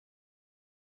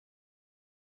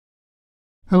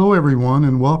Hello everyone,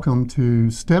 and welcome to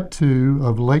Step 2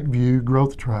 of Lakeview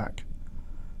GrowthTrack.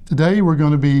 Today we're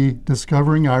going to be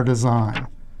discovering our design.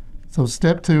 So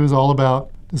Step 2 is all about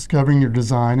discovering your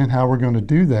design, and how we're going to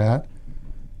do that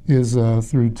is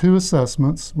through two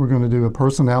assessments. We're going to do a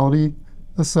personality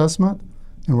assessment,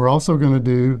 and we're also going to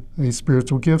do a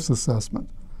spiritual gifts assessment.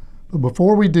 But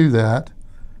before we do that,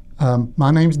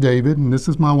 my name's David, and this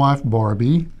is my wife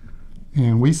Barbie,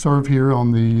 and we serve here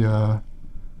on the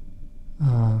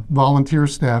volunteer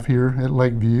staff here at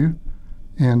Lakeview,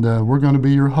 and we're going to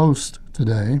be your host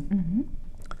today. Mm-hmm.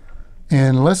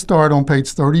 And let's start on page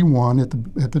 31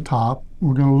 at the top.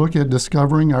 We're going to look at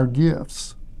discovering our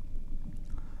gifts.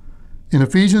 In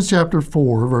Ephesians chapter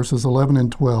 4, verses 11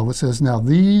 and 12, it says, "Now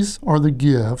these are the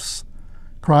gifts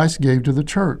Christ gave to the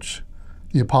church,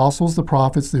 the apostles, the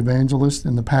prophets, the evangelists,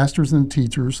 and the pastors and the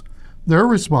teachers. Their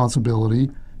responsibility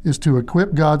is to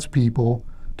equip God's people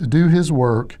to do His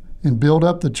work and build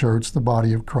up the church, the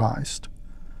body of Christ."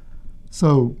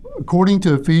 So, according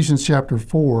to Ephesians chapter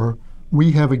 4,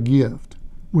 we have a gift.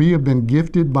 We have been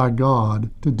gifted by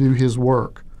God to do His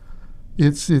work.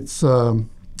 It's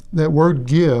that word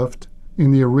gift in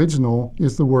the original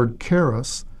is the word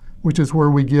charis, which is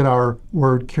where we get our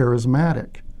word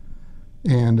charismatic.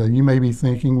 And you may be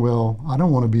thinking, well, I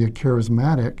don't want to be a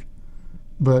charismatic,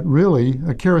 but really,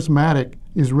 a charismatic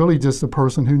is really just a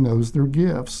person who knows their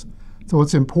gifts. So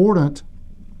it's important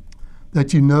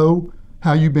that you know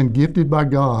how you've been gifted by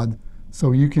God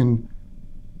so you can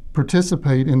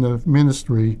participate in the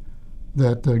ministry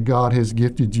that God has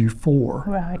gifted you for.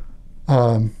 Right.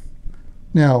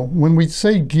 Now, when we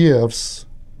say gifts,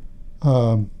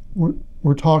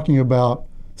 we're talking about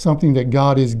something that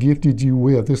God has gifted you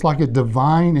with. It's like a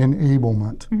divine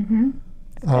enablement.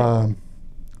 Mm-hmm.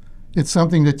 It's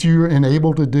something that you're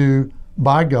enabled to do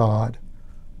by God.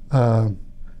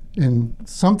 And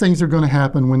some things are going to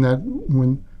happen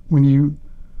when you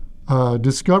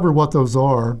discover what those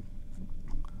are.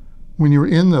 When you're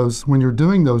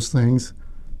doing those things,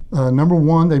 number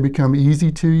one, they become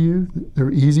easy to you.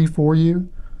 They're easy for you.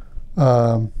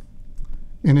 Another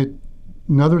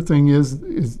thing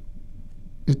is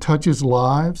it touches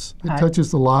lives. It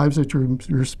touches the lives that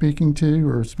you're speaking to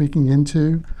or speaking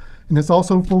into, and it's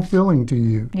also fulfilling to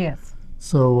you. Yes.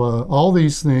 So all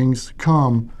these things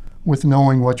come with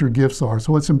knowing what your gifts are.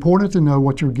 So it's important to know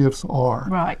what your gifts are.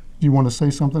 Right. Do you want to say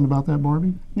something about that,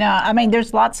 Barbie? No, I mean,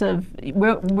 there's lots of,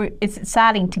 it's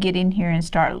exciting to get in here and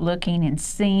start looking and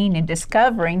seeing and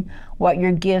discovering what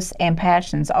your gifts and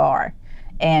passions are.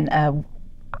 And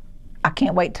I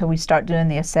can't wait till we start doing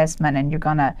the assessment, and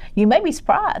you may be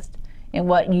surprised in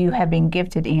what you have been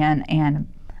gifted in, and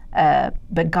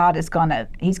but God is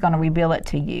He's gonna reveal it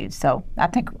to you. So I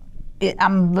think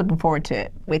I'm looking forward to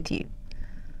it with you.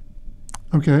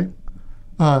 Okay.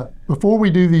 Before we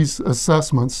do these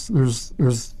assessments,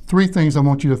 there's three things I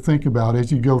want you to think about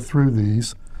as you go through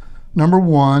these. Number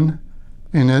one,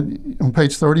 on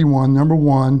page 31, number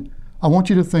one, I want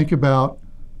you to think about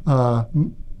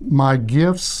my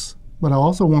gifts, but I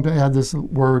also want to add this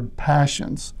word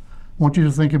passions. I want you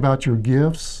to think about your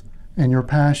gifts and your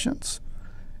passions.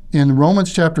 In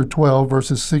Romans chapter 12,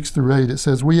 verses 6 through 8, it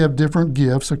says, "We have different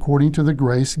gifts according to the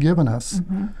grace given us.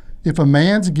 Mm-hmm. If a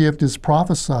man's gift is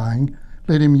prophesying,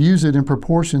 let him use it in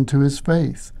proportion to his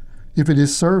faith. If it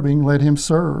is serving, let him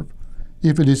serve.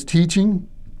 If it is teaching,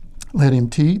 let him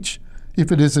teach.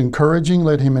 If it is encouraging,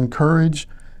 let him encourage.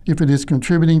 If it is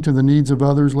contributing to the needs of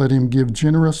others, let him give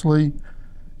generously.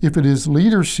 If it is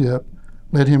leadership,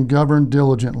 let him govern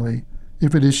diligently.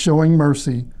 If it is showing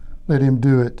mercy, let him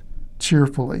do it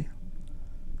cheerfully."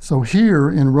 So here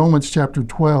in Romans chapter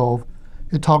 12,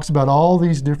 it talks about all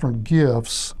these different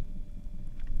gifts.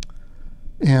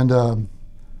 And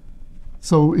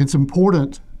so it's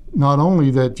important not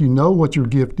only that you know what your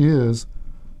gift is,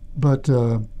 but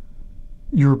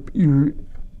you're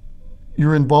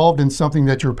involved in something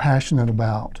that you're passionate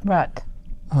about. Right.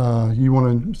 You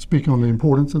want to speak on the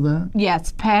importance of that?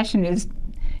 Yes, passion is,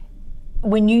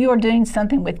 when you are doing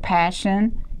something with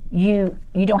passion, you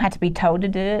don't have to be told to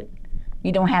do it.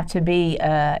 You don't have to be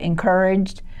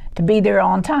encouraged to be there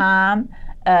on time.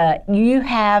 You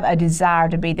have a desire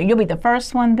to be there. You'll be the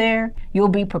first one there. You'll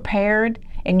be prepared,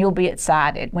 and you'll be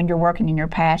excited when you're working in your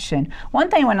passion. One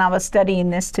thing when I was studying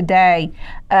this today,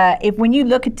 when you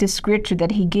look at the scripture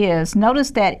that he gives, notice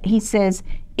that he says,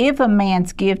 if a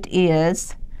man's gift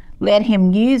is, let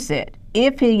him use it.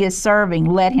 If he is serving,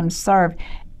 let him serve.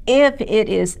 If it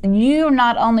is,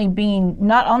 not only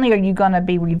are you going to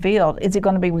be revealed, is it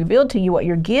going to be revealed to you what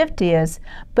your gift is,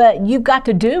 but you've got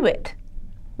to do it,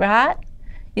 right?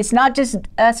 It's not just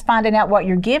us finding out what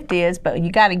your gift is, but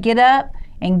you got to get up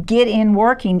and get in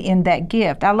working in that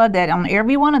gift. I love that on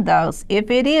every one of those.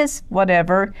 If it is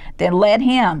whatever, then let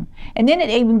him. And then it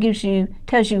even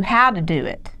tells you how to do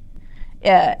it.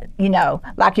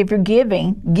 Like if you're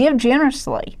giving, give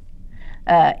generously.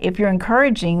 If you're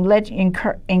encouraging,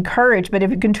 encourage. But if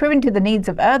you're contributing to the needs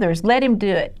of others, let him do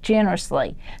it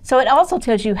generously. So it also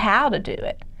tells you how to do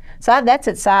it. So that's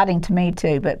exciting to me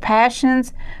too. But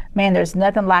passions, man, there's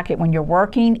nothing like it when you're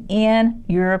working in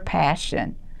your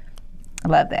passion. I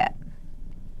love that.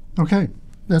 Okay,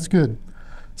 that's good.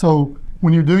 So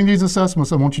when you're doing these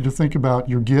assessments, I want you to think about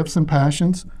your gifts and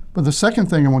passions. But the second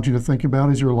thing I want you to think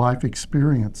about is your life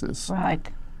experiences. Right.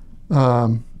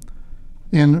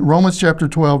 In Romans chapter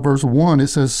 12, verse 1, it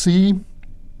says,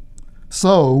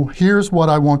 so here's what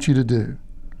I want you to do.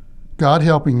 God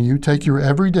helping you, take your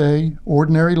everyday,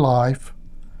 ordinary life,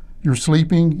 your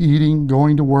sleeping, eating,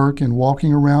 going to work, and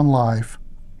walking around life,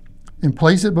 and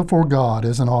place it before God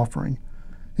as an offering.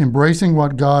 Embracing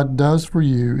what God does for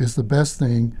you is the best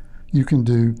thing you can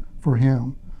do for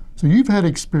him. So you've had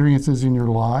experiences in your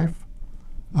life,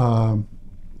 and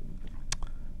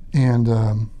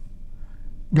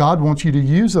God wants you to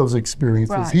use those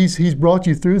experiences. Right. He's brought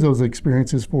you through those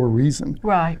experiences for a reason.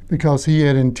 Right. Because he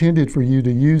had intended for you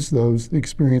to use those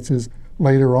experiences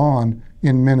later on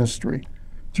in ministry.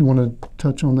 Do you want to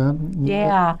touch on that?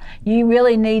 Yeah, you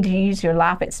really need to use your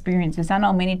life experiences. I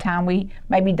know many times we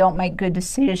maybe don't make good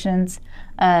decisions.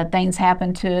 Things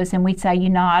happen to us and we say,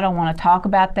 I don't want to talk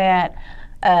about that.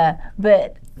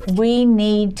 But we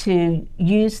need to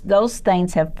use those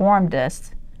things have formed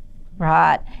us,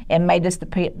 right, and made us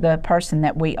the person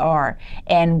that we are.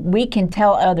 And we can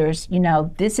tell others,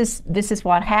 this is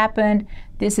what happened.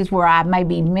 This is where I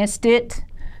maybe missed it.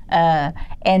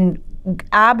 And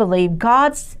I believe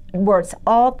God works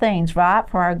all things right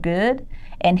for our good,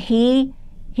 and He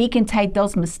can take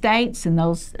those mistakes and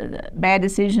those bad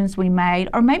decisions we made,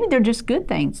 or maybe they're just good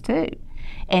things too,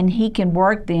 and He can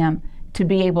work them to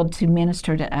be able to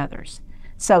minister to others.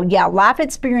 So yeah, life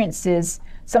experiences.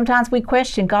 Sometimes we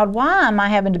question God, why am I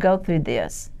having to go through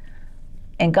this?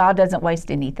 And God doesn't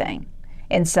waste anything.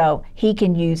 And so He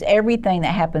can use everything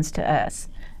that happens to us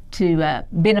to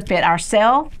benefit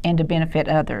ourselves and to benefit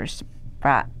others.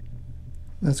 Right.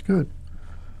 That's good.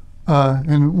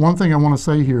 And one thing I want to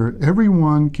say here,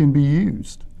 everyone can be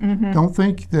used. Mm-hmm. Don't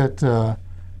think that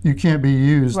you can't be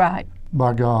used right.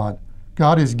 by God.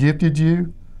 God has gifted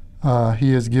you.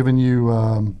 He has given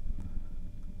you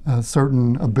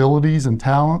certain abilities and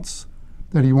talents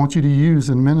that He wants you to use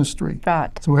in ministry. Right.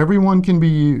 So everyone can be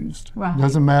used. Right.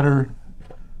 Doesn't matter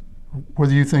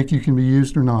whether you think you can be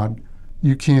used or not.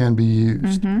 You can be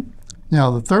used. Mm-hmm. Now,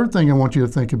 the third thing I want you to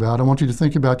think about, I want you to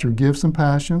think about your gifts and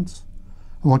passions.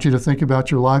 I want you to think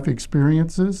about your life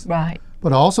experiences. Right.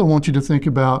 But I also want you to think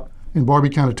about, and Barbie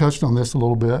kind of touched on this a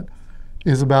little bit,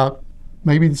 is about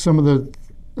maybe some of the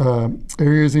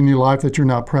areas in your life that you're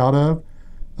not proud of.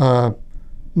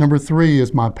 Number 3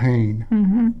 is my pain.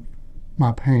 Mm-hmm.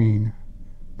 My pain.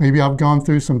 Maybe I've gone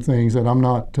through some things that I'm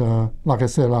not, like I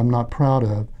said, I'm not proud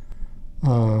of.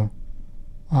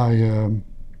 I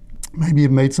maybe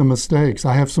have made some mistakes.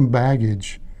 I have some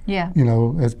baggage. Yeah.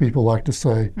 As people like to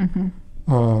say.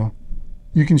 Mm-hmm.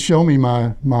 You can show me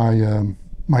my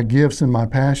gifts and my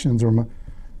passions, or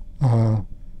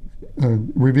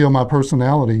reveal my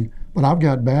personality, but I've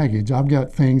got baggage. I've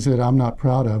got things that I'm not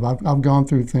proud of. I've gone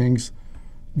through things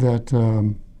that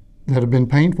have been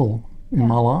painful in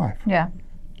my life. Yeah.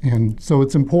 And so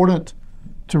it's important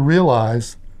to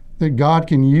realize that God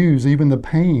can use even the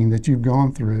pain that you've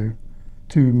gone through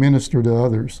to minister to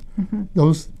others. Mm-hmm.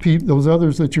 Those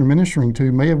others that you're ministering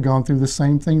to may have gone through the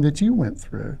same thing that you went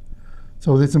through.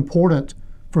 So it's important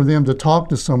for them to talk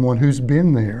to someone who's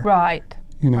been there. Right.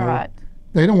 Right.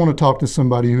 They don't want to talk to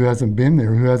somebody who hasn't been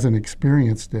there, who hasn't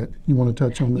experienced it. You want to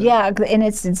touch on that? Yeah, and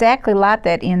it's exactly like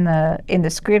that in the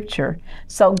scripture.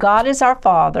 So God is our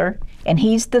Father, and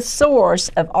He's the source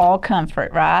of all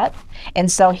comfort, right? And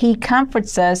so He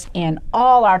comforts us in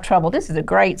all our trouble. This is a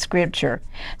great scripture.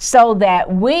 So now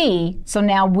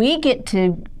we get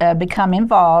to become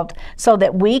involved so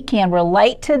that we can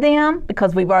relate to them,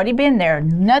 because we've already been there.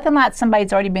 Nothing like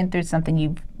somebody's already been through something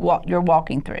you're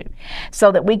walking through.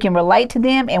 So that we can relate to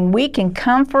them and we can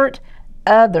comfort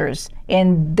others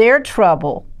in their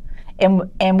trouble,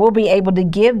 and we'll be able to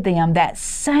give them that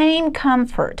same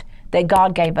comfort that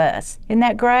God gave us. Isn't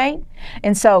that great?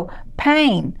 And so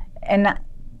pain and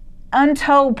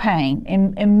untold pain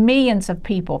in millions of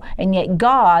people, and yet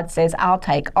God says, I'll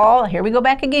take all, here we go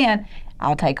back again,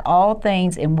 I'll take all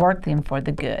things and work them for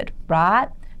the good, right?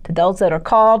 To those that are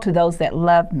called, to those that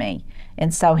love me.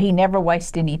 And so he never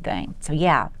wastes anything. So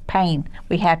yeah, pain,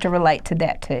 we have to relate to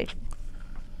that too.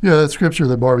 Yeah, that scripture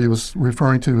that Barbie was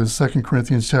referring to is 2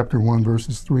 Corinthians chapter 1,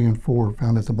 verses 3 and 4,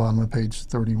 found at the bottom of page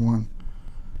 31.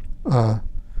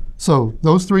 So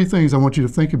those three things I want you to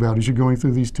think about as you're going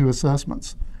through these two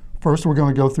assessments. First, we're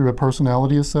going to go through a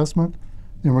personality assessment,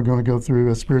 then we're going to go through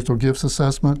a spiritual gifts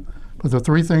assessment. But the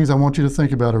three things I want you to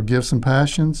think about are gifts and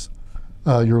passions,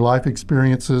 your life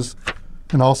experiences,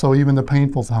 and also even the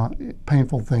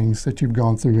painful things that you've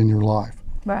gone through in your life.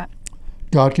 Right.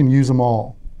 God can use them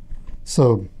all.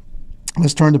 So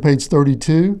let's turn to page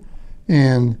 32,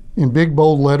 and in big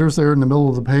bold letters there in the middle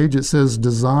of the page it says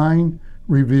design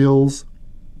reveals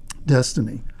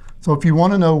destiny. So if you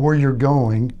want to know where you're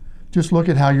going, just look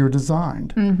at how you're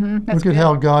designed. Look at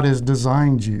how God has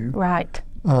designed you. Right.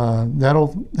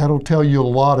 That'll tell you a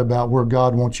lot about where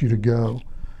God wants you to go,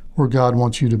 where God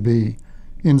wants you to be.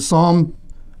 In Psalm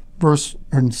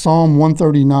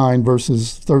 139,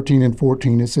 verses 13 and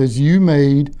 14, it says,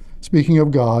 speaking of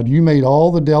God, you made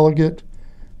all the delicate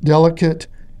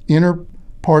inner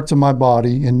parts of my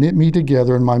body and knit me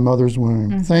together in my mother's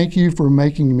womb. Thank you for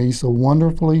making me so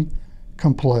wonderfully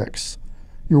complex.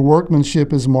 Your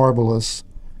workmanship is marvelous.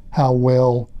 How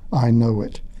well I know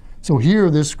it. So here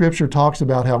this scripture talks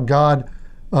about how God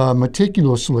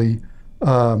meticulously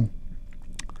put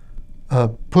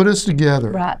us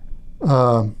together. Right.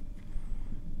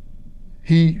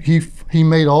 He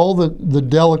made all the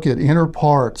delicate inner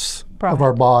parts of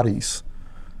our bodies.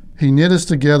 He knit us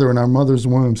together in our mother's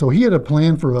womb. So he had a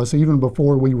plan for us even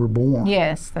before we were born.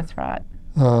 Yes, that's right.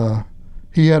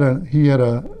 He had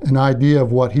an idea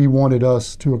of what he wanted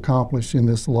us to accomplish in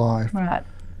this life. Right.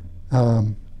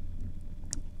 The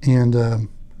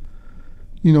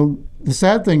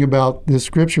sad thing about this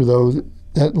scripture, though,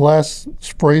 that last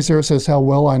phrase there says, how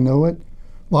well I know it.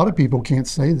 A lot of people can't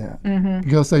say that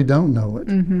because they don't know it.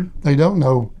 They don't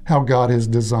know how God has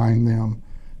designed them,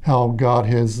 how God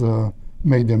has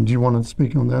made them. Do you want to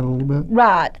speak on that a little bit?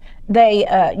 Right.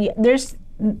 There's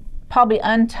probably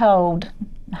untold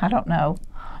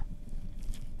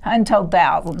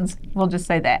thousands, we'll just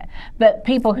say that, but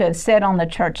people who have sat on the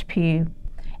church pew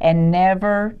and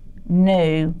never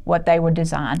knew what they were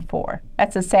designed for.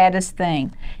 That's the saddest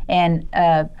thing. And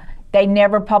they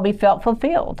never probably felt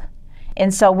fulfilled.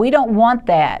 And so we don't want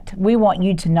that. We want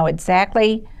you to know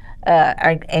exactly,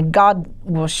 and God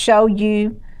will show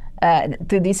you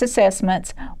through these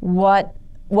assessments what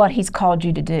He's called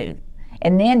you to do.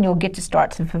 And then you'll get to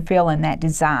start to fulfill in that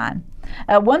design.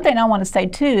 One thing I want to say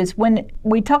too is when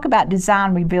we talk about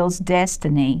design reveals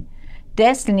destiny,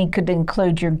 destiny could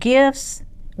include your gifts.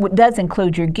 It does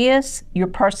include your gifts, your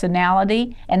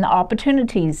personality, and the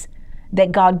opportunities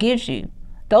that God gives you.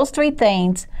 Those three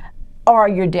things are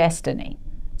your destiny.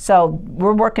 So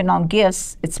we're working on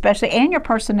gifts, especially, and your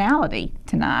personality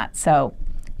tonight. So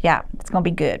yeah, it's going to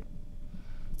be good.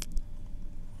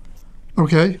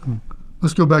 Okay,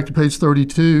 let's go back to page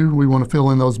 32. We want to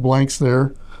fill in those blanks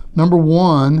there. Number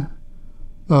one,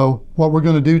 what we're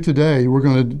going to do today, we're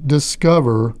going to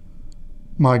discover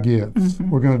my gifts.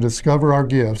 We're going to discover our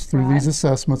gifts through these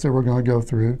assessments that we're going to go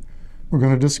through. We're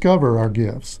going to discover our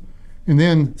gifts. And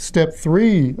then step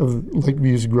 3 of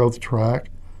Lakeview's growth track,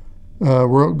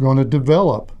 we're going to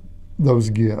develop those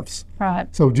gifts.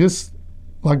 Right. So just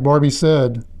like Barbie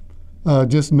said,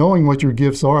 just knowing what your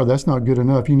gifts are, that's not good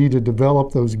enough. You need to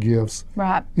develop those gifts.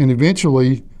 Right. And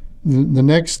eventually, the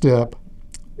next step,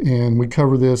 and we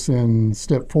cover this in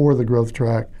step 4 of the growth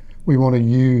track, we want to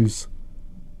use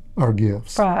our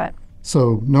gifts. Right.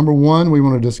 So number 1, we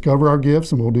want to discover our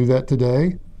gifts, and we'll do that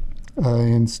today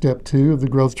in step 2 of the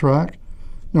growth track.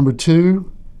 Number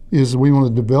 2 is we want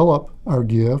to develop our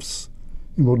gifts,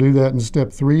 and we'll do that in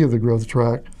step 3 of the growth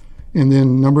track. And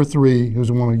then number 3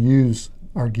 is we want to use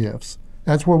our gifts.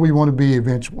 That's where we want to be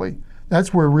eventually.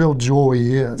 That's where real joy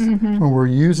is, when we're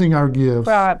using our gifts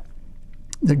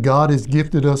that God has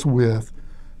gifted us with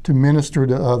to minister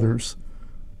to others.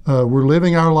 We're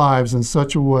living our lives in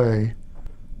such a way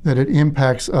that it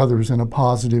impacts others in a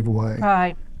positive way.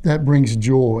 Right. That brings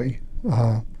joy.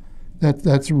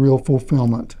 That's real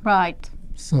fulfillment. Right.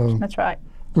 So that's right.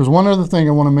 There's one other thing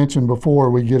I want to mention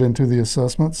before we get into the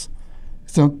assessments.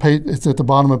 It's at the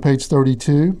bottom of page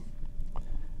 32,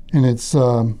 and it's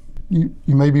you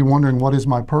may be wondering, what is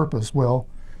my purpose? Well,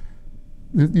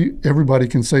 everybody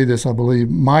can say this, I believe.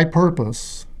 My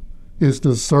purpose is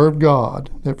to serve God.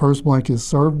 That first blank is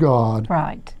serve God.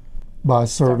 Right. By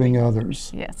serving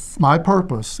others. Yes. My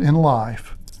purpose in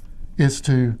life is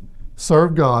to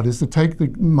serve God, is to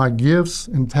take my gifts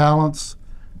and talents,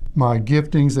 my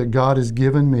giftings that God has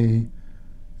given me,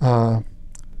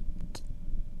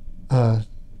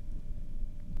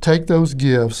 take those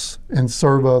gifts and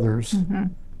serve others.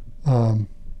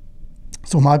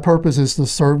 So my purpose is to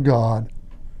serve God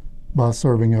by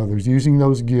serving others, using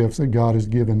those gifts that God has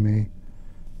given me.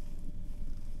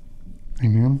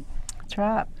 Amen? That's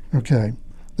right. Okay.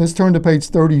 Let's turn to page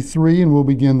 33 and we'll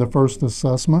begin the first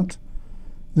assessment.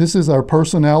 This is our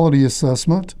personality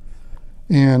assessment.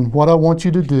 And what I want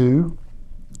you to do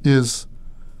is,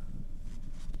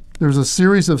 there's a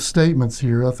series of statements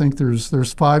here. I think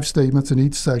there's 5 statements in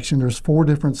each section. There's 4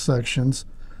 different sections.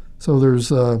 So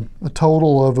there's a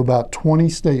total of about 20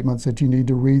 statements that you need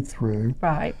to read through.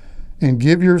 Right. And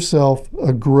give yourself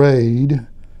a grade,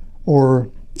 or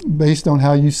based on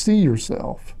how you see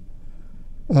yourself.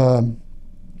 1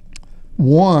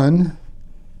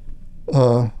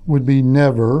 would be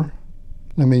never.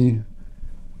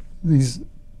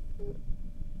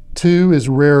 2 is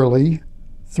rarely.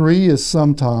 3 is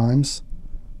sometimes.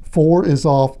 4 is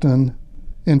often.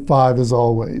 And 5 is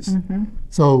always.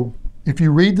 So if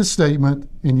you read the statement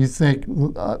and you think,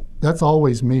 that's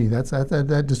always me,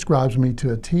 that describes me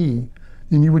to a T,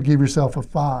 then you would give yourself a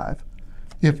 5.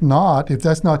 If not, if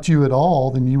that's not you at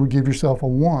all, then you would give yourself a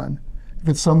 1. If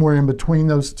it's somewhere in between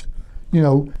those,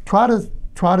 try to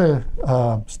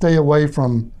stay away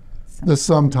from the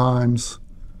sometimes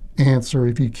answer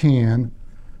if you can,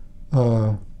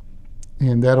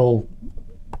 and that'll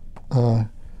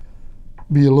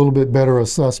be a little bit better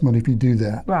assessment if you do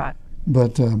that. Right.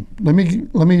 But let me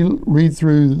read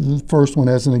through the first one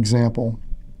as an example.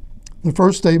 The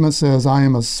first statement says, I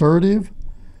am assertive,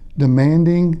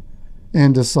 demanding,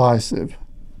 and decisive.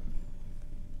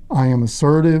 I am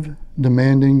assertive,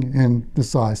 demanding, and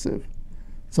decisive.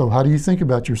 So how do you think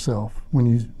about yourself when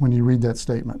you read that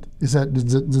statement? Does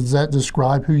that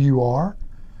describe who you are?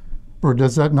 Or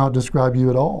does that not describe you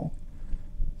at all?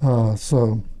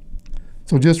 So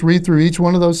just read through each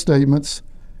one of those statements.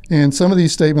 And some of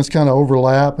these statements kind of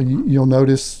overlap. You'll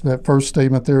notice that first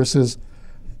statement there, it says,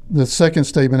 the second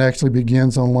statement actually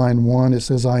begins on line 1. It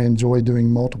says, I enjoy doing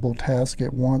multiple tasks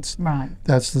at once. Right.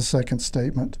 That's the second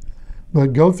statement.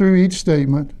 But go through each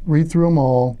statement, read through them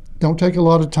all. Don't take a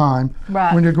lot of time.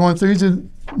 Right. When you're going through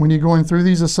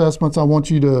these assessments, I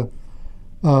want you to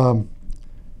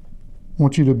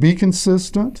be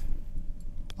consistent.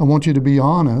 I want you to be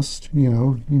honest.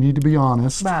 You need to be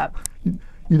honest. Right.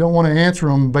 You don't want to answer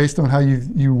them based on how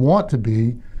you want to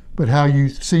be, but how you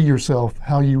see yourself,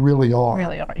 how you really are.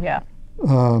 Really are, yeah.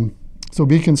 So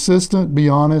be consistent, be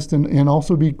honest, and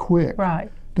also be quick.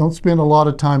 Right. Don't spend a lot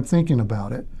of time thinking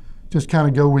about it. Just kind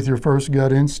of go with your first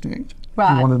gut instinct.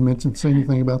 Right. You want to say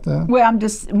anything about that? Well,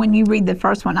 when you read the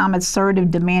first one, I'm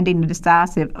assertive, demanding, and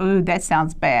decisive. Ooh, that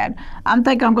sounds bad. I'm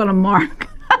going to mark.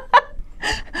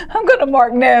 I'm going to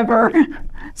mark never.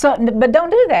 So, but don't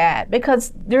do that,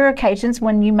 because there are occasions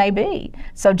when you may be.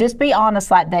 So just be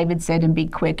honest, like David said, and be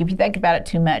quick. If you think about it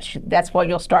too much, that's what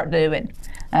you'll start doing.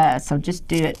 So just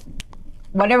do it.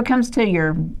 Whatever comes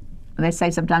to they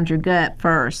say sometimes your gut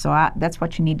first. So that's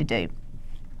what you need to do.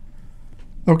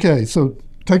 Okay, so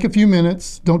take a few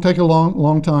minutes. Don't take a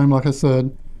long time, like I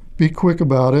said. Be quick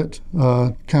about it.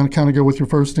 Kind of go with your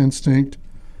first instinct.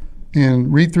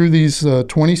 And read through these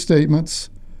 20 statements.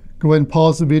 Go ahead and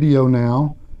pause the video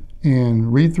now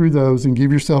and read through those and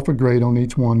give yourself a grade on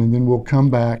each one, and then we'll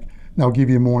come back and I'll give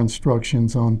you more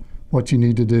instructions on what you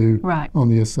need to do on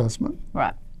the assessment.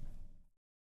 Right.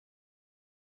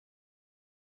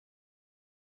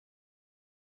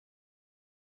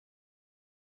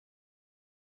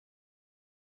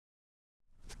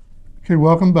 Okay,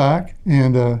 welcome back,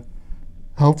 and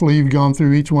hopefully you've gone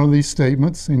through each one of these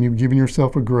statements and you've given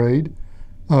yourself a grade.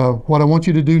 What I want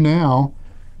you to do now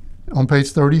on page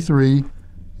 33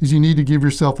 is you need to give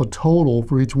yourself a total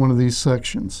for each one of these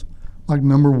sections. Like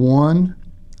number 1,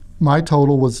 my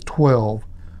total was 12.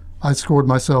 I scored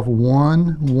myself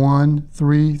 1, 1,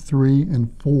 3, 3,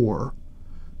 and 4.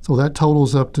 So that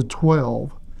totals up to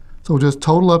 12. So just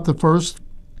total up the first,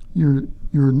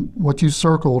 what you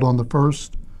circled on the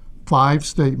first 5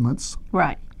 statements.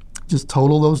 Right. Just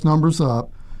total those numbers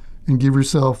up and give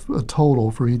yourself a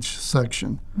total for each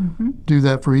section. Do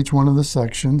that for each one of the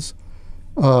sections.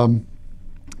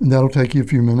 And that'll take you a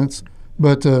few minutes.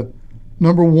 But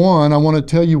number 1, I want to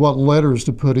tell you what letters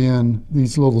to put in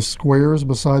these little squares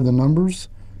beside the numbers.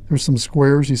 There's some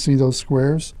squares. You see those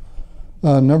squares?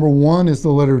 Number 1 is the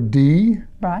letter D.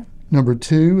 Right. Number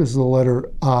 2 is the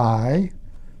letter I.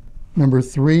 Number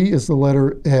 3 is the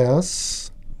letter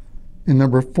S. And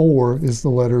number 4 is the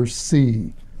letter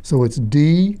C. So it's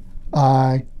D,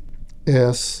 I,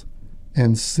 S,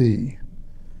 and C.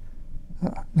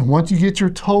 Now once you get your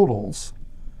totals,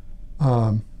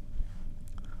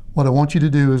 what I want you to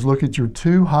do is look at your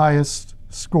 2 highest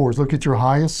scores. Look at your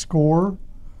highest score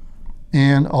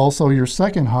and also your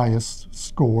second highest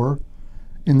score,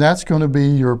 and that's going to be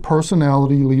your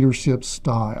personality leadership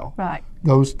style. Right.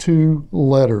 Those two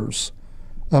letters.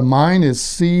 Mine is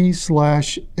C/S.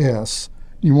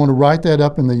 You want to write that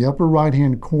up in the upper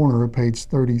right-hand corner of page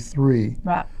 33.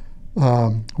 Right.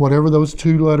 Whatever those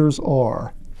two letters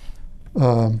are.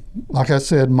 Like I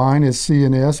said, mine is C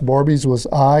and S. Barbie's was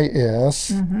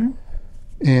IS.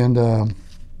 And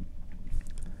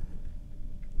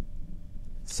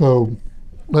so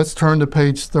let's turn to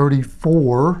page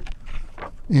 34.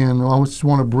 And I just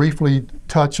want to briefly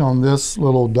touch on this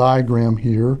little diagram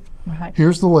here. Right.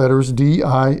 Here's the letters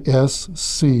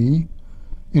D-I-S-C.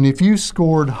 And if you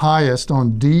scored highest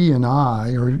on D and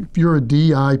I, or if you're a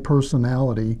DI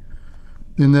personality,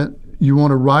 then that you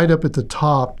want to write up at the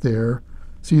top there.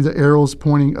 See the arrows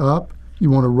pointing up? You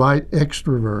want to write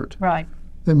extrovert. Right.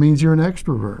 That means you're an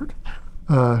extrovert.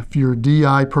 If you're a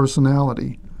DI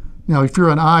personality. Now, if you're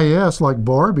an IS like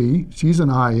Barbie, she's an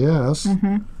IS.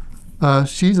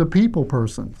 She's a people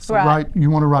person. So Right.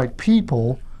 you want to write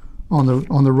people on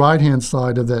the right-hand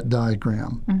side of that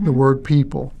diagram, the word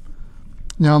people.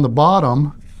 Now on the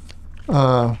bottom,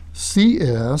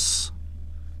 CS,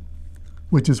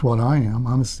 which is what I am,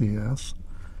 I'm a CS,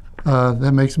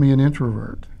 that makes me an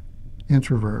introvert.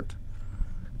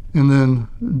 And then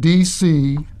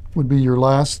DC would be your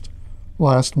last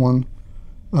one,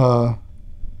 and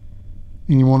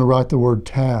you want to write the word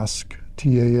task,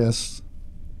 T-A-S-K.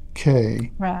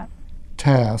 Right.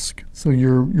 Task. So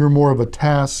you're more of a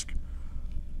task.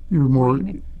 You're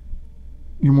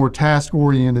more task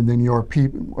oriented than you're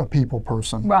a people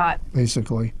person. Right.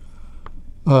 Basically.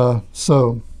 In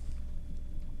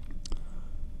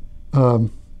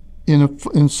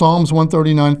Psalms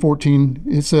 139:14,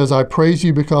 it says, "I praise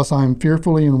you because I am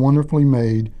fearfully and wonderfully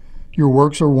made. Your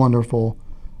works are wonderful.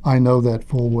 I know that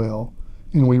full well."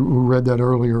 And we read that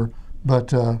earlier,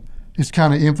 but it's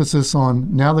kind of emphasis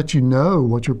on now that you know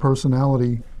what your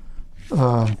personality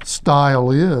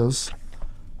style is.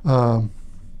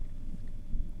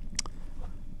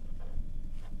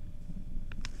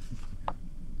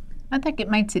 I think it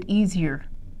makes it easier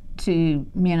to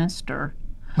minister.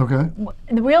 Okay.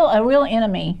 A real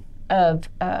enemy of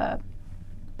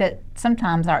that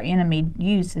sometimes our enemy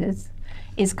uses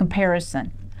is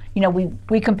comparison. You know,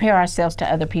 we compare ourselves to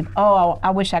other people. Oh,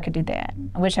 I wish I could do that.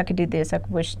 I wish I could do this. I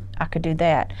wish I could do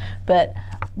that. But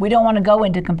we don't want to go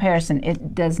into comparison.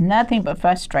 It does nothing but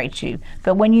frustrate you.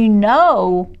 But when you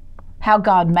know how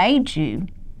God made you,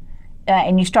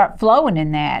 and you start flowing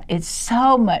in that, it's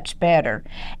so much better.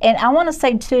 And I want to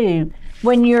say too,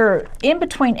 when you're in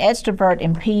between extrovert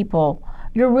and people,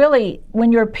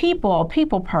 when you're a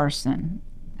people person,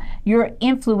 you're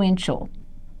influential.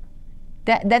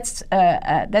 That's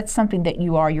something that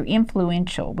you are. You're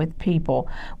influential with people.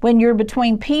 When you're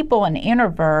between people and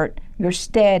introvert, you're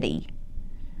steady.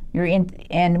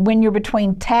 And when you're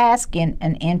between task and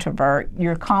an introvert,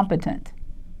 you're competent.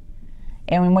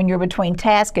 And when you're between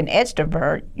task and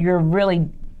extrovert, you're really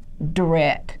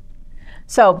direct.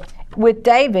 So with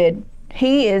David,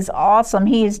 he is awesome.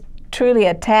 He is truly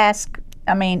a task.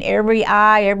 I mean, every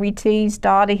I, every T is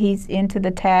dotted. He's into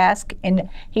the task, and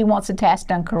he wants the task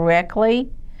done correctly,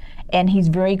 and he's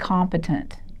very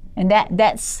competent. And that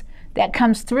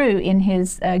comes through in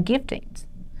his giftings.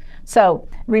 So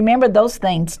remember those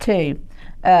things too.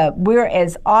 We're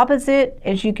as opposite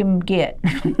as you can get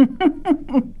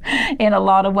in a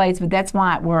lot of ways, but that's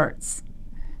why it works.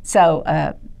 So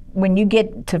when you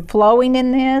get to flowing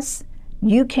in this,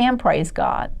 you can praise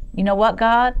God. You know what,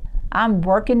 God? I'm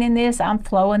working in this, I'm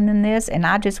flowing in this, and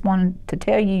I just wanted to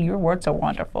tell you your words are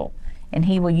wonderful, and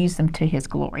He will use them to His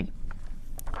glory.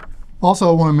 Also,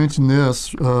 I want to mention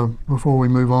this before we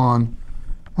move on.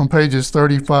 On pages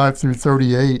 35 through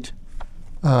 38,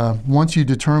 once you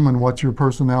determine what your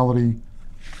personality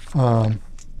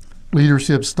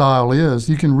leadership style is,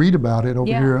 you can read about it over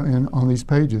here on these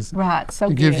pages. Right, so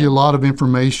it gives you a lot of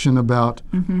information about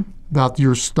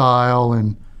your style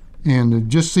and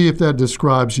just see if that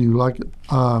describes you. Like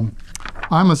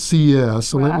I'm a CS,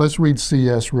 so let's read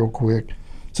CS real quick.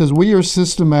 It says, "We are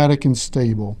systematic and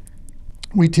stable.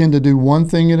 We tend to do one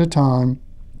thing at a time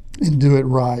and do it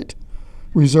right.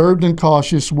 Reserved and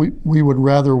cautious, we would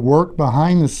rather work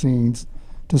behind the scenes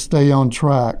to stay on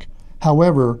track.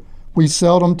 However, we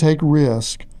seldom take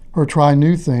risk or try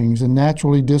new things and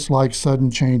naturally dislike sudden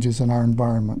changes in our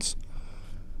environments.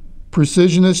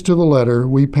 Precisionists to the letter,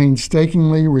 we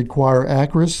painstakingly require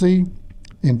accuracy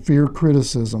and fear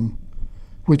criticism,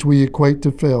 which we equate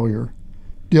to failure.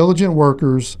 Diligent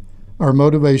workers, our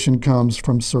motivation comes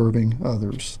from serving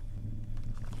others."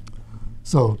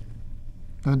 So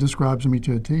That describes me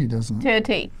to a T, doesn't it? To a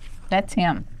T. That's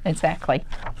him, exactly.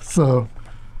 So,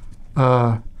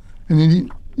 and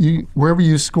then you wherever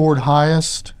you scored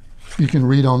highest, you can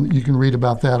read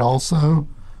about that also.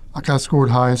 Like I scored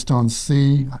highest on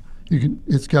C.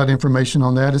 It's got information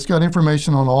on that. It's got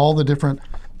information on all the different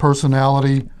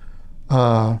personality,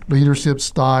 leadership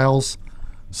styles.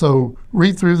 So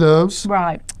read through those.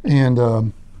 Right.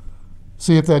 And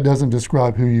see if that doesn't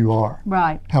describe who you are.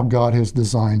 Right. How God has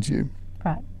designed you.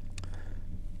 Right.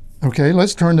 Okay,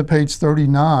 let's turn to page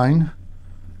 39.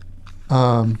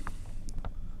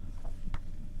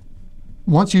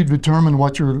 Once you've determined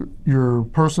what your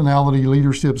personality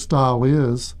leadership style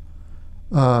is,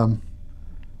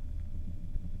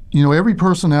 every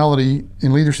personality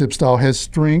and leadership style has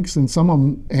strengths and some of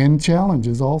them and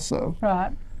challenges also.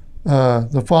 Right.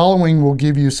 The following will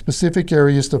give you specific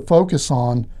areas to focus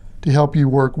on to help you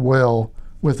work well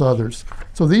with others.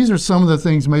 So these are some of the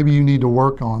things maybe you need to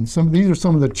work on. These are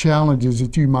some of the challenges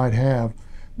that you might have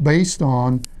based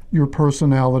on your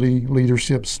personality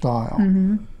leadership style.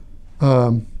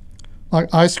 Mm-hmm.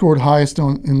 I scored highest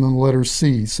in the letter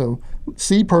C. So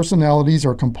C personalities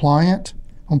are compliant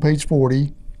on page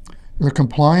 40. They're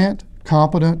compliant,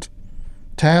 competent,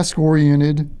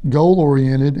 task-oriented,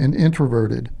 goal-oriented, and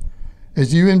introverted.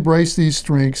 As you embrace these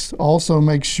strengths, also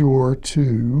make sure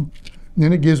to,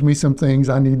 then it gives me some things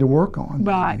I need to work on.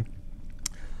 Right.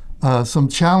 Some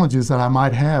challenges that I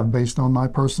might have based on my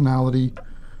personality.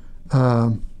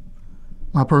 Right.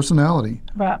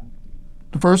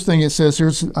 The first thing it says here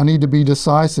is I need to be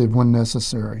decisive when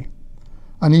necessary.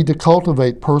 I need to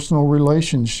cultivate personal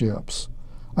relationships.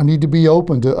 I need to be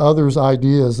open to others'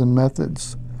 ideas and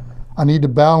methods. I need to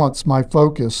balance my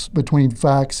focus between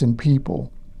facts and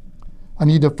people. I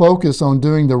need to focus on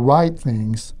doing the right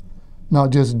things, not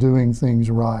just doing things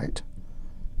right.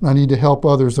 I need to help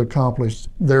others accomplish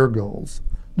their goals,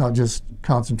 not just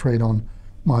concentrate on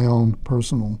my own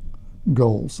personal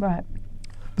goals. Right.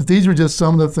 But these are just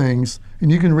some of the things,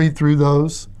 and you can read through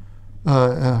those,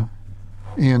 and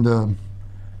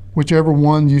whichever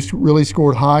one you really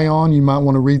scored high on, you might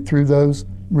want to read through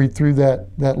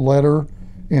that letter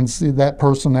and see that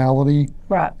personality,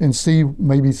 Right. and see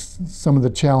maybe some of the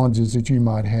challenges that you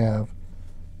might have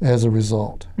as a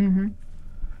result. Mm-hmm.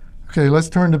 Okay, let's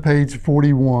turn to page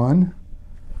 41,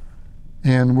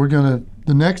 and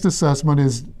the next assessment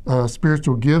is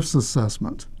spiritual gifts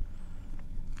assessment.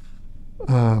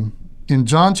 In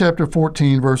John chapter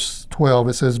 14, verse 12,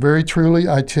 it says, "Very truly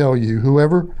I tell you,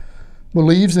 whoever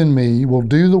believes in me will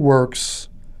do the works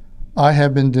I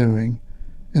have been doing,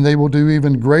 and they will do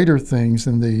even greater things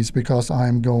than these because I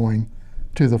am going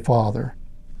to the Father."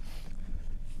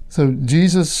 So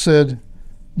Jesus said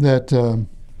that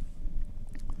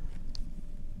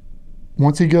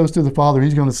once he goes to the Father,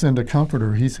 he's going to send a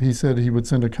comforter. He said he would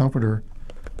send a comforter,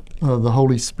 the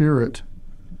Holy Spirit.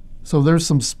 So there's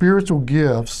some spiritual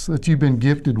gifts that you've been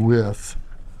gifted with,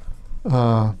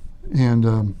 and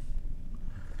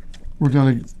we're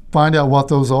going to find out what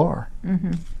those are.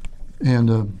 Mm-hmm.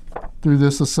 And through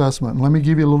this assessment. Let me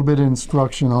give you a little bit of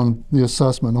instruction on the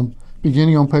assessment.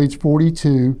 Beginning on page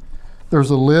 42,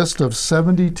 there's a list of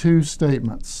 72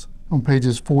 statements on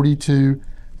pages 42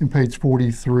 and page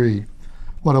 43.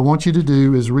 What I want you to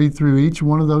do is read through each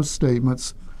one of those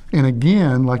statements, and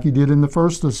again, like you did in the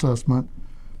first assessment,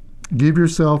 give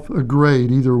yourself a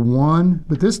grade, either 1,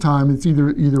 but this time it's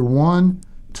either 1,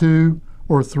 2,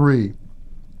 or 3.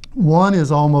 1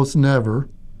 is almost never,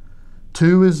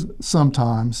 2 is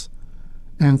sometimes,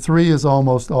 and 3 is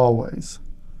almost always.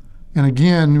 And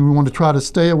again, we want to try to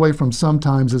stay away from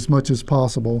sometimes as much as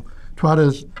possible. Try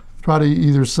to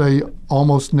either say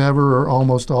almost never or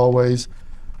almost always.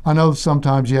 I know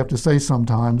sometimes you have to say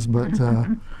sometimes, but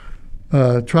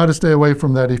try to stay away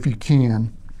from that if you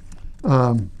can.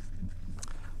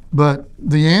 But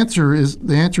the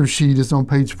answer sheet is on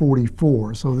page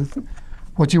 44. So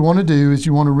what you want to do is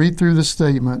you want to read through the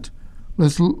statement.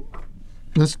 Let's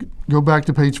go back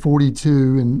to page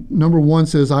 42, and number 1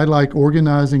 says, I like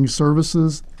organizing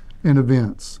services and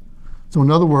events. So in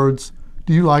other words,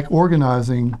 do you like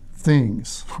organizing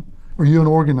things? Are you an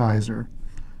organizer?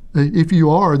 If you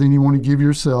are, then you want to give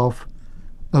yourself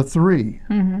a 3,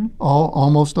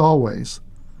 almost always.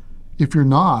 If you're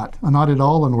not at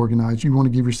all an organizer, you want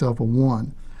to give yourself a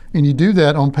 1. And you do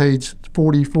that on page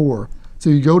 44. So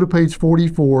you go to page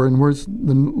 44, and where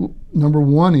the number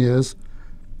 1 is,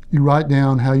 you write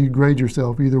down how you grade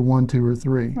yourself, either 1, 2, or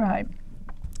 3. Right.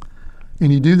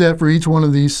 And you do that for each one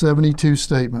of these 72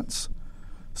 statements.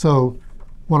 So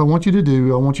what I want you to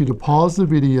do, I want you to pause the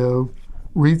video,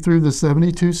 read through the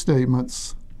 72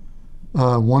 statements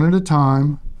one at a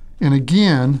time, and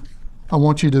again, I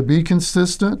want you to be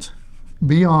consistent,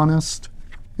 be honest,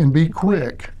 and be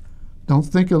quick.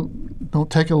 Don't take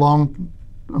a long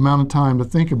amount of time to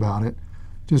think about it.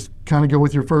 Just kind of go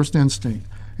with your first instinct.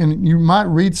 And you might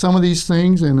read some of these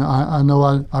things, and I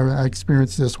know I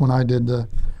experienced this when I did the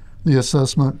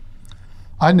assessment.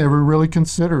 I never really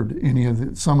considered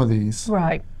some of these.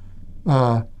 Right.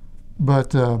 But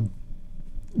do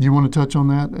you want to touch on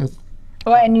that?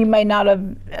 Well, and you might not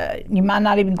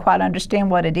even quite understand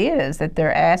what it is that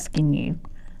they're asking you.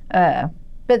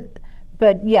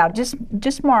 But yeah,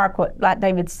 just mark what, like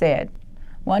David said,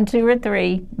 1, 2, or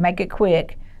 3. Make it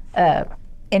quick, and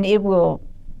it will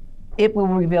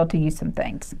reveal to you some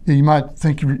things. You might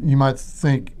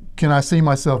think, can I see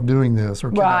myself doing this, or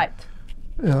right,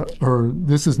 or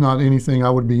this is not anything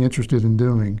I would be interested in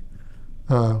doing.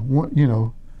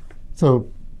 So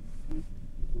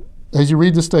as you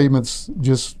read the statements,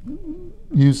 just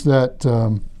use that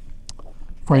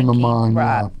frame of mind.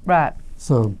 Right, right.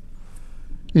 So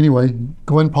anyway,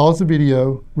 go ahead and pause the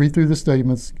video, read through the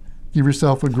statements, give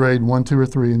yourself a grade 1, 2, or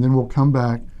 3, and then we'll come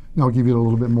back and I'll give you a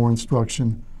little bit more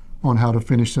instruction on how to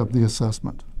finish up the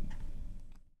assessment.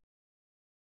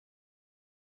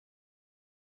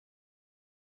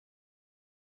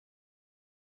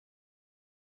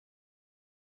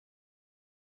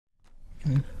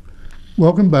 Okay.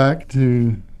 Welcome back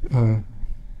to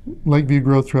Lakeview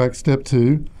GrowthTrack Step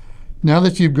 2. Now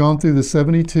that you've gone through the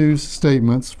 72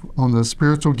 statements on the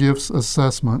spiritual gifts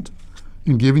assessment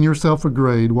and given yourself a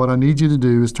grade, what I need you to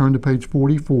do is turn to page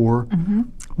 44,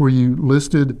 where you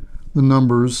listed the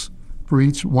numbers for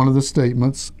each one of the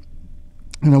statements.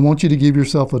 And I want you to give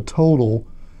yourself a total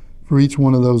for each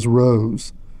one of those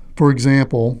rows. For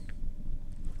example,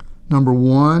 number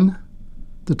 1,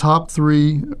 the top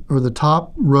 3, or the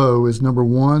top row is number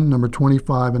 1, number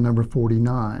 25, and number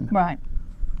 49. Right.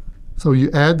 So you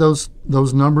add those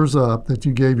numbers up that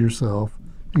you gave yourself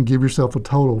and give yourself a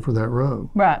total for that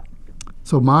row. Right.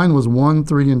 So mine was 1,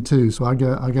 3, and 2, so I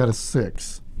got a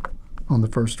 6 on the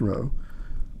first row.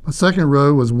 My second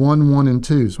row was 1, 1, and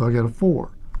 2, so I got a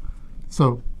 4.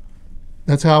 So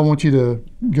that's how I want you to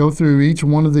go through each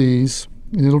one of these,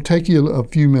 and it'll take you a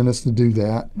few minutes to do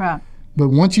that. Right. But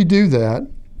once you do that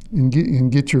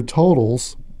and get your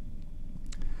totals,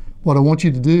 what I want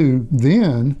you to do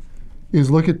then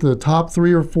is look at the top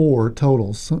 3 or 4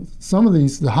 totals. Some of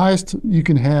these, the highest you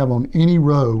can have on any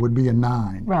row would be a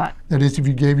 9. Right. That is if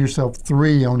you gave yourself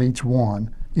 3 on each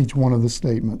one of the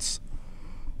statements.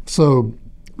 So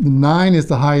the 9 is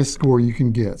the highest score you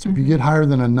can get. So if you get higher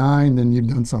than a 9, then you've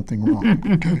done something wrong.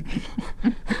 Okay.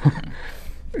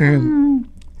 And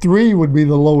 3 would be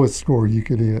the lowest score you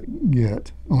could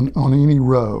get on any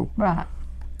row. Right.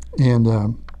 And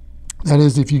that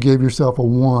is if you gave yourself a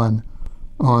 1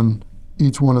 on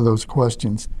each one of those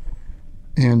questions.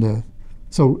 And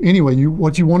so anyway,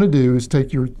 what you want to do is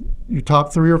take your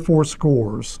top 3 or 4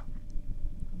 scores,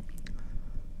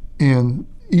 and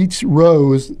each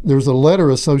row there's a letter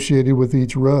associated with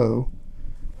each row,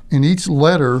 and each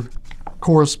letter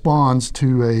corresponds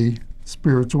to a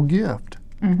spiritual gift.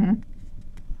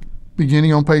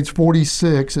 Beginning on page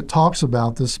 46, it talks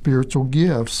about the spiritual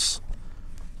gifts.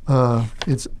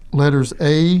 It's letters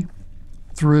A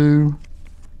through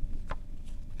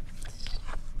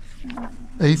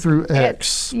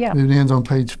X. Yeah. It ends on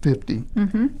page 50.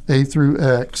 A through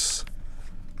X.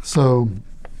 So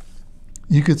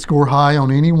you could score high on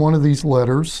any one of these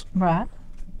letters. Right.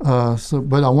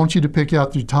 But I want you to pick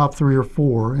out your top 3 or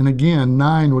 4. And again,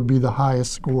 9 would be the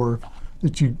highest score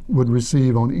that you would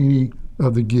receive on any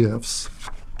of the gifts.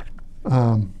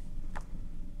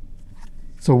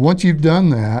 So once you've done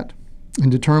that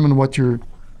and determined what your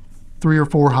 3 or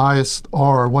 4 highest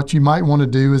are, what you might want to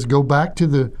do is go back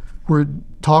to where it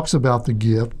talks about the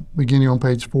gift, beginning on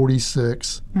page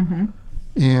 46,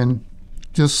 and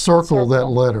just circle that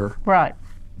letter. Right.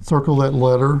 Circle that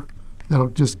letter. That'll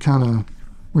just kind of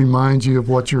remind you of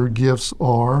what your gifts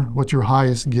are, what your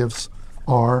highest gifts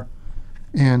are.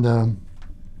 And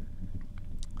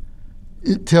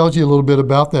it tells you a little bit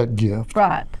about that gift.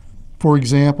 Right. For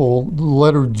example, the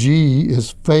letter G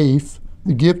is faith.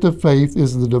 The gift of faith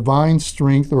is the divine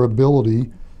strength or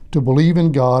ability to believe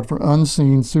in God for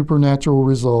unseen supernatural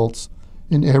results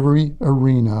in every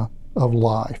arena of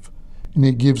life. And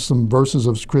it gives some verses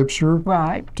of scripture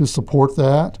to support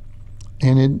that.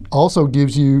 And it also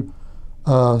gives you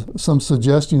some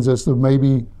suggestions as to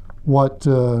maybe what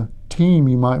team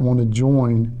you might want to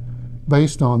join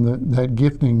based on that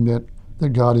gifting that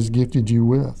God has gifted you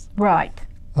with. Right.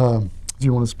 Do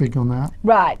you want to speak on that?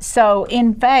 Right. So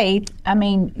in faith, I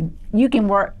mean, you can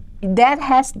work.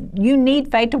 You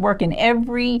need faith to work in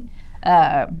every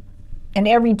in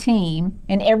every team,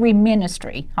 in every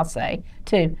ministry, I'll say,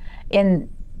 too.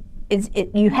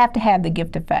 You have to have the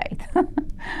gift of faith.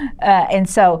 And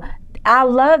so I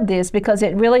love this because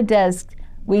it really does,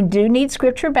 we do need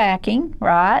scripture backing,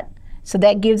 right? So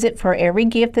that gives it for every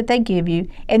gift that they give you.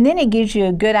 And then it gives you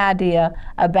a good idea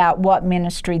about what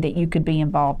ministry that you could be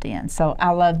involved in. So I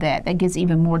love that. That gives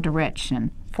even more direction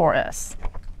for us.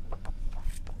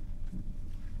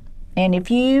 And if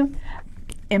you,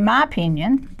 in my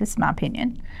opinion, this is my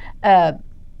opinion, 9s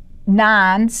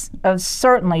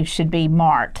certainly should be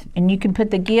marked. And you can put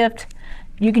the gift,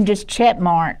 you can just check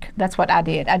mark. That's what I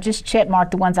did. I just check marked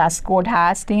the ones I scored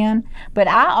highest in. But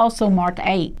I also marked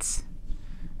 8s.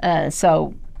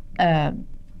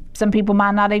 Some people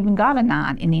might not even got a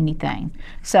 9 in anything.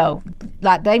 So,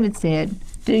 like David said,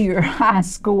 do your high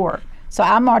score. So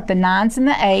I marked the 9s and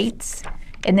the 8s,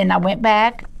 and then I went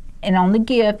back, and on the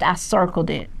gift, I circled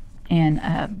it. And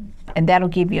that'll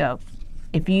give you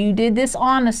if you did this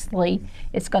honestly,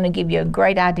 it's going to give you a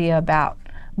great idea about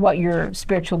what your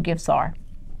spiritual gifts are.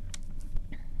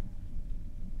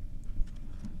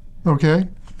 Okay.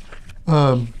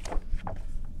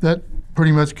 That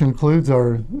pretty much concludes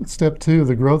our step 2 of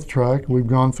the growth track. We've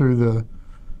gone through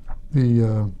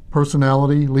the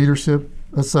personality leadership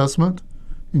assessment,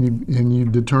 and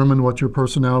you've determined what your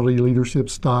personality leadership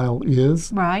style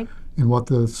is. Right. And what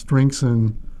the strengths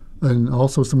and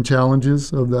also some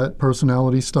challenges of that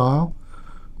personality style.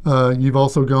 You've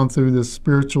also gone through the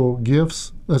spiritual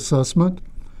gifts assessment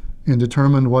and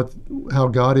determined how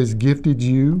God has gifted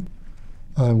you,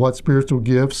 what spiritual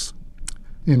gifts,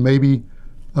 and maybe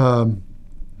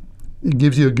it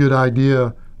gives you a good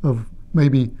idea of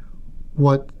maybe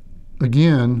what,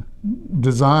 again,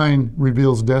 design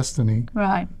reveals destiny.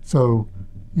 Right. So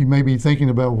you may be thinking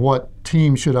about what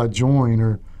team should I join,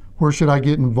 or where should I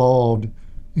get involved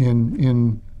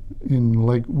in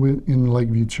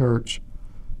Lakeview Church.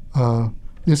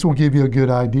 This will give you a good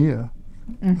idea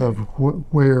of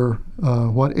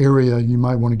what area you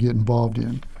might want to get involved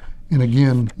in. And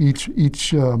again, each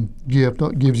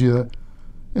gift gives you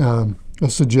a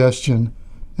suggestion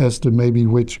as to maybe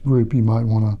which group you might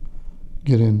want to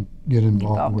get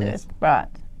involved with. Right.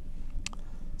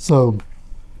 So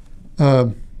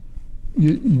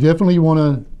you definitely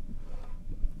want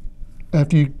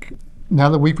to, now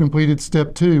that we've completed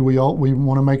step 2, we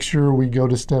want to make sure we go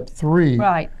to step 3.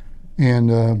 Right.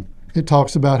 And it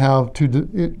talks about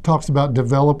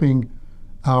developing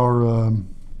our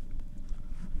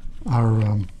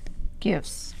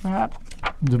gifts. Right.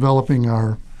 Developing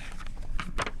our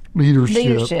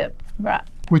leadership. Right.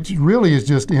 Which really is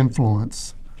just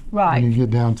influence. Right. When you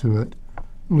get down to it.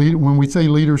 When we say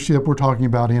leadership, we're talking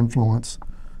about influence.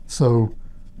 So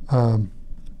now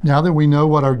that we know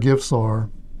what our gifts are,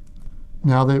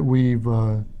 now that we've,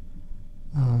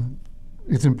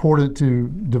 it's important to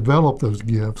develop those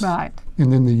gifts. Right.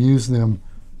 And then to use them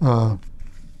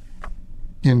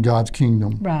in God's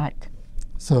kingdom. Right.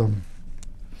 So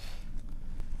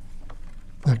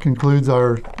that concludes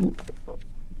our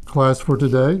class for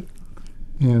today.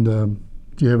 And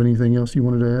do you have anything else you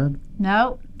wanted to add?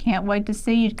 No, can't wait to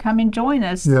see you come and join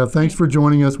us. Yeah, thanks for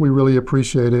joining us. We really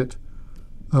appreciate it.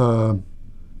 And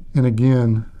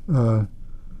again,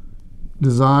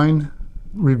 design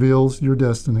reveals your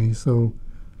destiny. So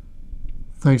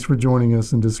thanks for joining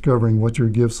us and discovering what your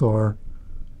gifts are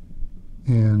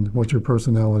and what your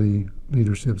personality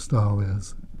leadership style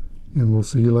is. And we'll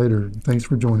see you later. Thanks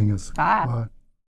for joining us. Bye. Bye.